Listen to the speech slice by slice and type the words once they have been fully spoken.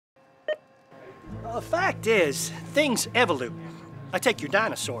The fact is, things evolve. I take your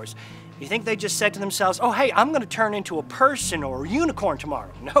dinosaurs. You think they just said to themselves, oh, hey, I'm going to turn into a person or a unicorn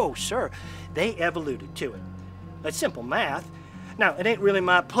tomorrow? No, sir. They evoluted to it. That's simple math. Now, it ain't really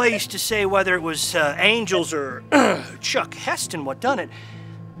my place to say whether it was angels or Chuck Heston what done it.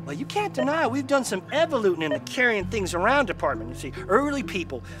 Well, you can't deny we've done some evoluting in the carrying things around department. You see, early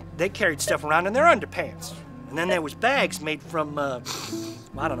people, they carried stuff around in their underpants. And then there was bags made from,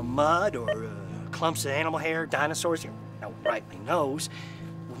 I don't know, mud or clumps of animal hair, dinosaurs, no one rightly knows.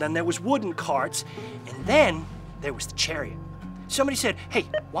 Well, then there was wooden carts, and then there was the chariot. Somebody said, hey,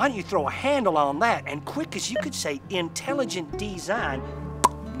 why don't you throw a handle on that? And quick as you could say, intelligent design,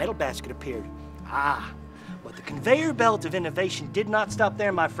 metal basket appeared. Ah. But the conveyor belt of innovation did not stop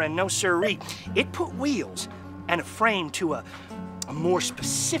there, my friend. No, sirree. It put wheels and a frame to a more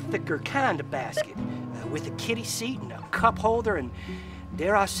specificer kind of basket with a kiddie seat and a cup holder and,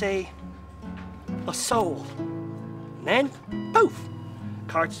 dare I say, a soul. And then, poof,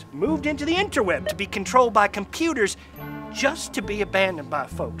 carts moved into the interweb to be controlled by computers just to be abandoned by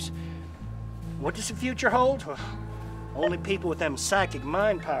folks. What does the future hold? Well, only people with them psychic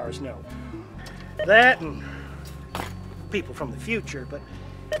mind powers know. That and people from the future, but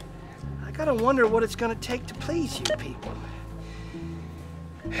I gotta wonder what it's gonna take to please you people.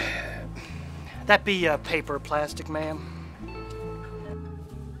 That be paper or plastic, ma'am?